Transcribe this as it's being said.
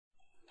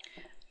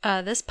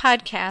This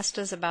podcast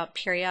is about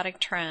periodic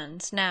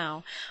trends.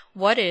 Now,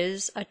 what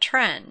is a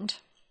trend?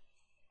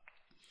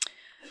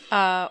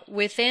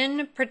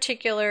 Within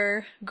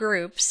particular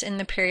groups in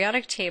the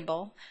periodic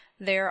table,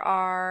 there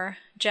are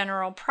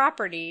general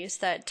properties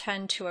that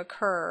tend to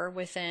occur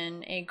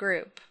within a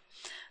group.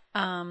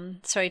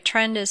 So a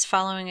trend is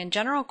following a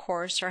general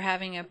course or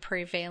having a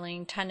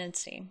prevailing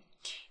tendency.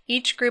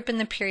 Each group in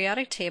the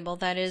periodic table,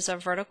 that is a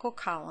vertical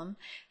column,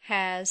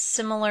 has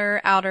similar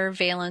outer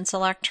valence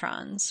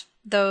electrons.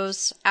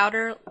 Those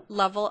outer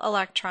level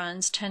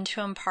electrons tend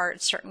to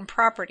impart certain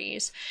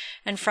properties,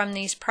 and from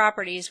these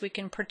properties we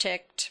can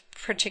predict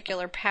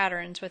particular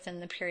patterns within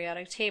the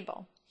periodic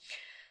table.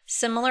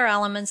 Similar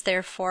elements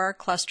therefore are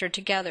clustered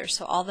together,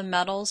 so all the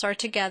metals are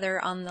together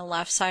on the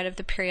left side of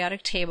the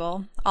periodic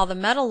table, all the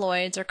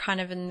metalloids are kind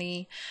of in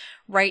the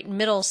right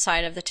middle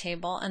side of the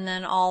table, and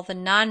then all the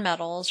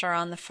nonmetals are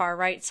on the far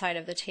right side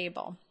of the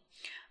table.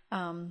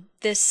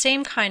 This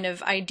same kind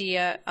of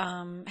idea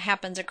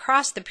happens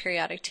across the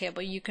periodic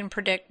table. You can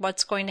predict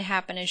what's going to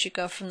happen as you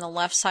go from the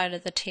left side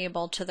of the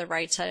table to the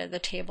right side of the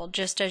table,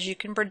 just as you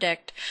can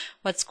predict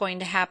what's going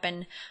to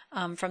happen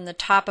from the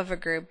top of a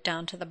group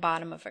down to the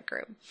bottom of a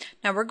group.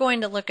 Now we're going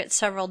to look at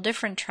several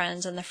different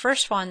trends, and the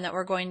first one that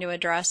we're going to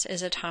address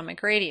is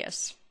atomic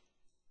radius.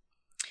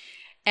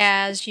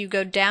 As you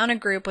go down a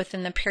group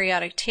within the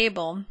periodic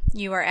table,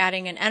 you are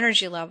adding an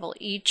energy level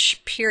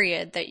each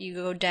period that you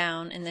go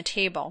down in the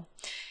table.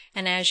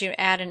 And as you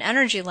add an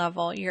energy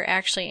level, you're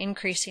actually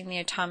increasing the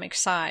atomic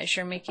size.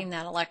 You're making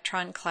that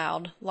electron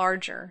cloud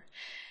larger.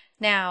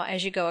 Now,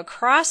 as you go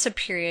across a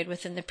period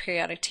within the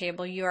periodic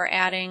table, you are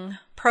adding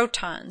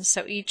protons.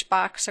 So each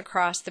box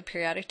across the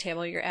periodic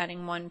table, you're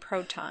adding one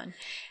proton.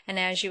 And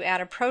as you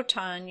add a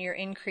proton, you're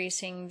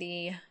increasing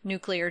the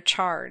nuclear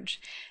charge.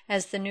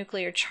 As the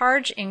nuclear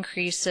charge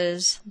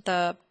increases,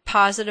 the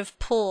positive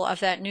pull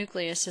of that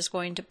nucleus is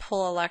going to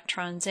pull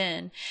electrons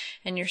in,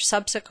 and you're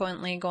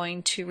subsequently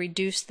going to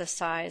reduce the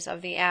size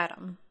of the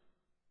atom.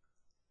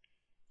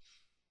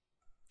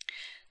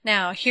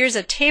 Now, here's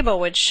a table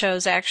which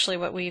shows actually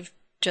what we've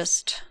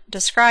just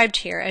described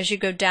here. As you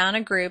go down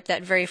a group,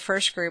 that very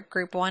first group,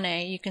 group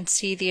 1A, you can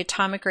see the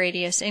atomic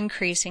radius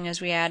increasing as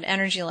we add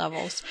energy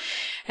levels.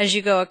 As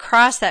you go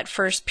across that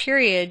first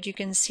period, you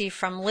can see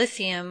from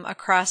lithium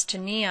across to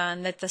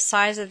neon that the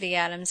size of the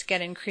atoms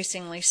get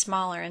increasingly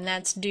smaller, and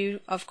that's due,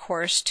 of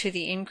course, to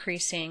the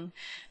increasing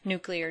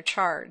nuclear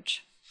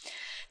charge.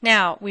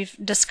 Now, we've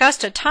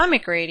discussed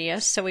atomic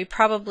radius, so we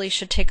probably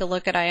should take a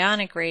look at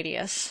ionic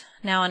radius.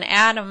 Now, an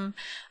atom,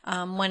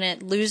 when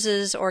it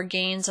loses or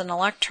gains an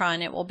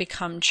electron, it will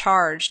become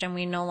charged, and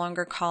we no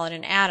longer call it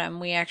an atom.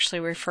 We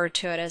actually refer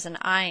to it as an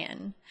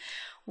ion.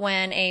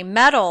 When a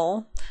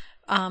metal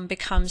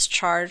becomes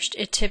charged,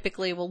 it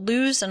typically will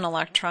lose an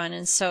electron,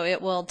 and so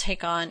it will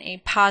take on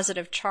a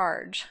positive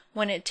charge.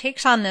 When it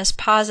takes on this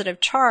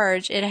positive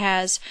charge, it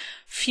has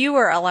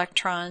fewer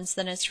electrons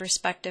than its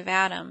respective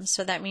atoms,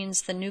 so that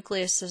means the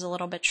nucleus is a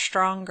little bit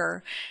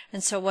stronger,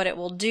 and so what it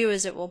will do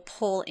is it will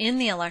pull in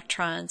the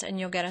electrons, and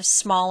you'll get a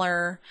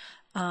smaller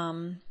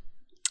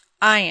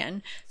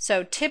ion.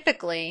 So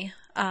typically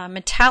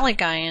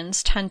metallic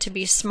ions tend to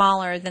be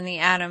smaller than the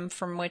atom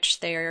from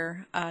which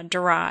they're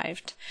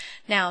derived.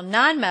 Now,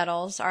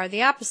 nonmetals are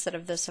the opposite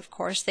of this, of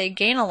course. They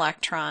gain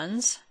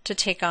electrons to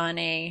take on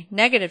a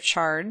negative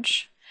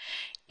charge,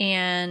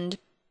 and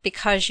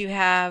because you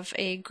have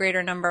a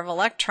greater number of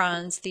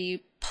electrons,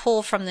 the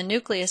pull from the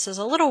nucleus is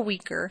a little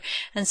weaker,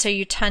 and so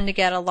you tend to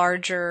get a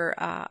larger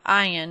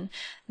ion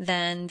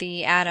than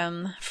the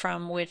atom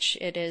from which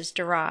it is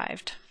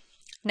derived.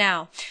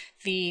 Now,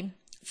 the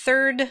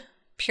third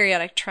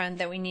periodic trend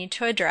that we need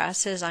to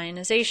address is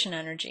ionization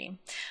energy.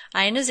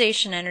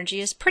 Ionization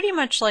energy is pretty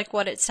much like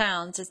what it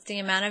sounds. It's the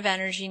amount of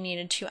energy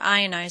needed to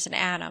ionize an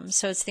atom.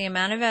 So it's the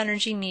amount of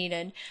energy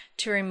needed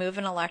to remove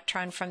an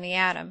electron from the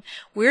atom.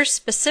 We're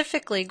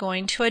specifically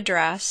going to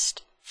address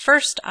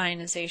first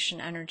ionization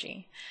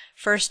energy.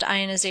 First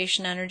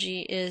ionization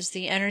energy is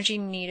the energy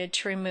needed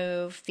to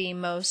remove the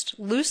most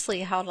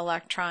loosely held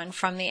electron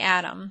from the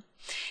atom.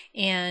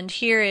 And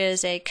here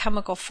is a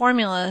chemical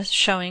formula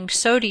showing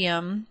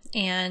sodium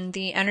and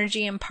the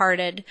energy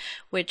imparted,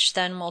 which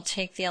then will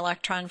take the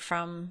electron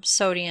from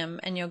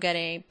sodium, and you'll get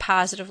a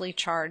positively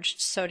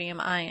charged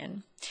sodium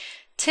ion.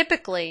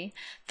 Typically,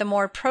 the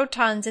more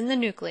protons in the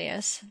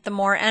nucleus, the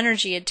more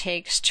energy it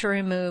takes to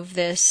remove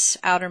this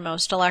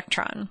outermost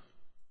electron.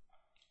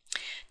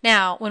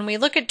 Now, when we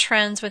look at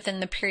trends within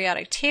the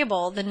periodic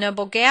table, the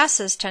noble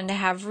gases tend to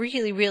have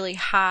really, really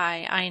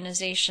high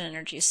ionization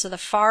energies. So the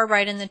far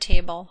right in the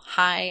table,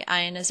 high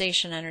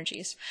ionization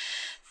energies.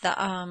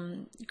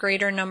 The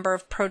greater number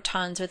of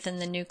protons within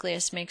the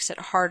nucleus makes it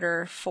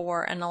harder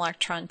for an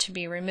electron to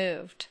be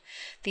removed.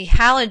 The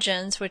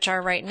halogens, which are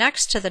right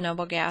next to the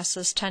noble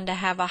gases, tend to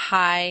have a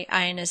high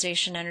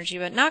ionization energy,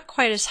 but not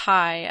quite as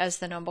high as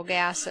the noble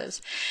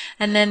gases.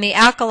 And then the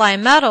alkali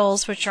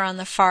metals, which are on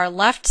the far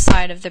left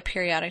side of the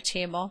periodic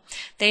table,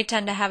 they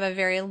tend to have a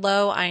very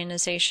low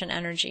ionization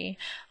energy.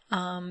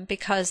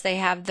 because they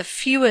have the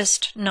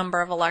fewest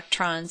number of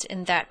electrons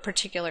in that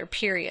particular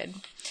period.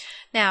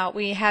 Now,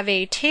 we have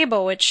a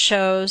table which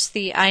shows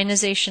the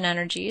ionization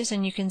energies,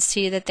 and you can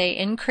see that they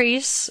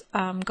increase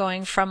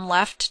going from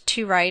left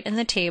to right in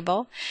the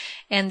table,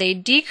 and they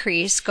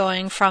decrease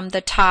going from the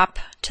top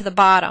to the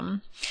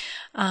bottom.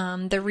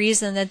 The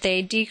reason that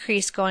they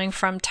decrease going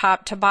from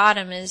top to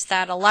bottom is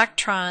that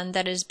electron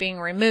that is being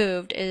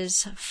removed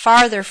is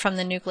farther from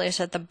the nucleus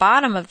at the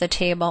bottom of the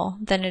table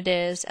than it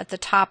is at the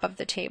top of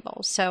the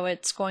table. So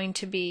it's going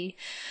to be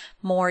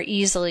more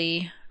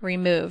easily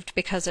removed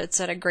because it's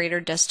at a greater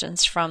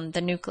distance from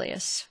the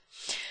nucleus.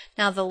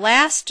 Now, the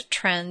last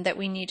trend that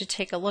we need to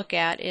take a look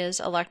at is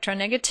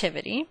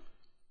electronegativity.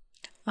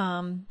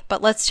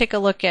 But let's take a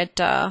look at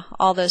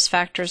all those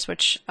factors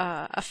which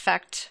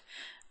affect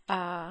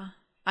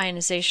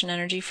ionization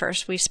energy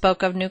first. We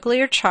spoke of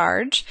nuclear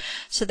charge.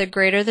 So the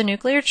greater the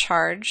nuclear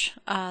charge,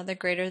 the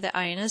greater the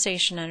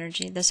ionization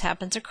energy. This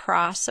happens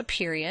across a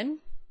period.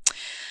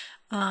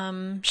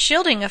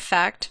 Shielding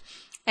effect.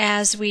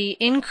 As we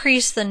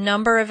increase the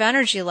number of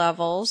energy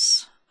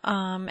levels,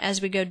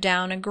 as we go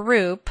down a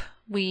group,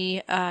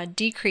 we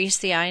decrease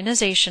the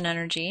ionization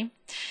energy.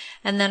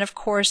 And then, of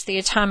course, the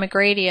atomic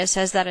radius,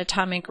 as that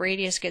atomic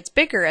radius gets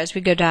bigger as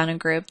we go down a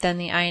group, then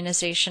the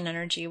ionization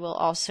energy will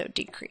also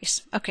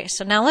decrease. Okay,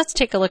 so now let's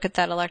take a look at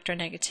that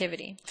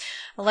electronegativity.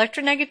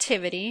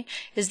 Electronegativity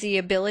is the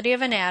ability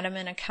of an atom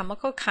in a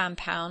chemical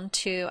compound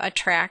to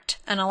attract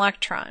an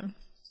electron.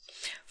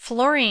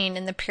 Fluorine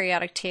in the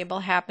periodic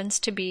table happens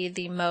to be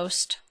the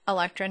most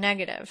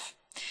electronegative.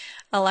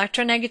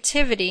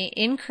 Electronegativity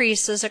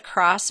increases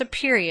across a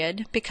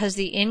period because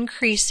the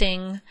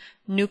increasing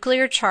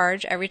nuclear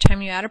charge, every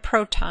time you add a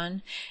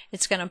proton,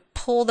 it's going to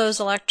pull those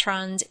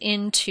electrons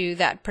into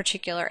that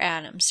particular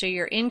atom. So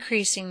you're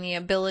increasing the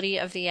ability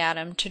of the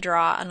atom to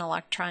draw an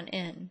electron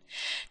in.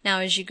 Now,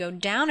 as you go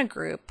down a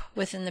group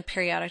within the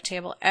periodic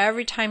table,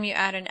 every time you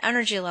add an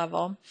energy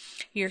level,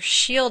 you're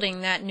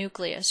shielding that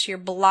nucleus. You're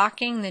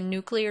blocking the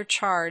nuclear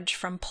charge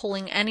from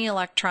pulling any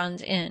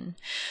electrons in.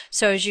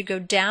 So as you go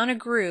down a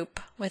group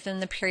within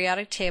the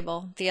periodic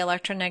table, the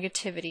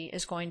electronegativity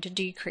is going to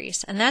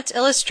decrease. And that's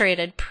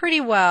illustrated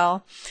pretty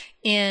well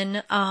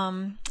in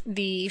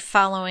the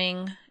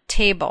following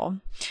table.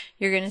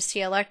 You're going to see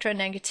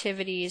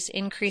electronegativities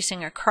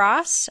increasing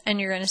across, and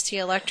you're going to see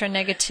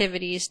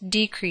electronegativities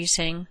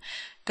decreasing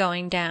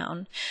going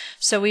down.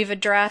 So we've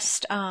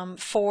addressed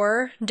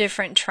 4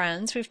 different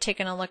trends. We've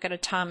taken a look at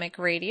atomic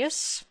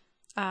radius,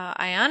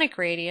 ionic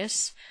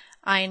radius,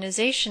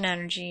 ionization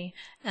energy,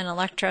 and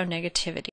electronegativity.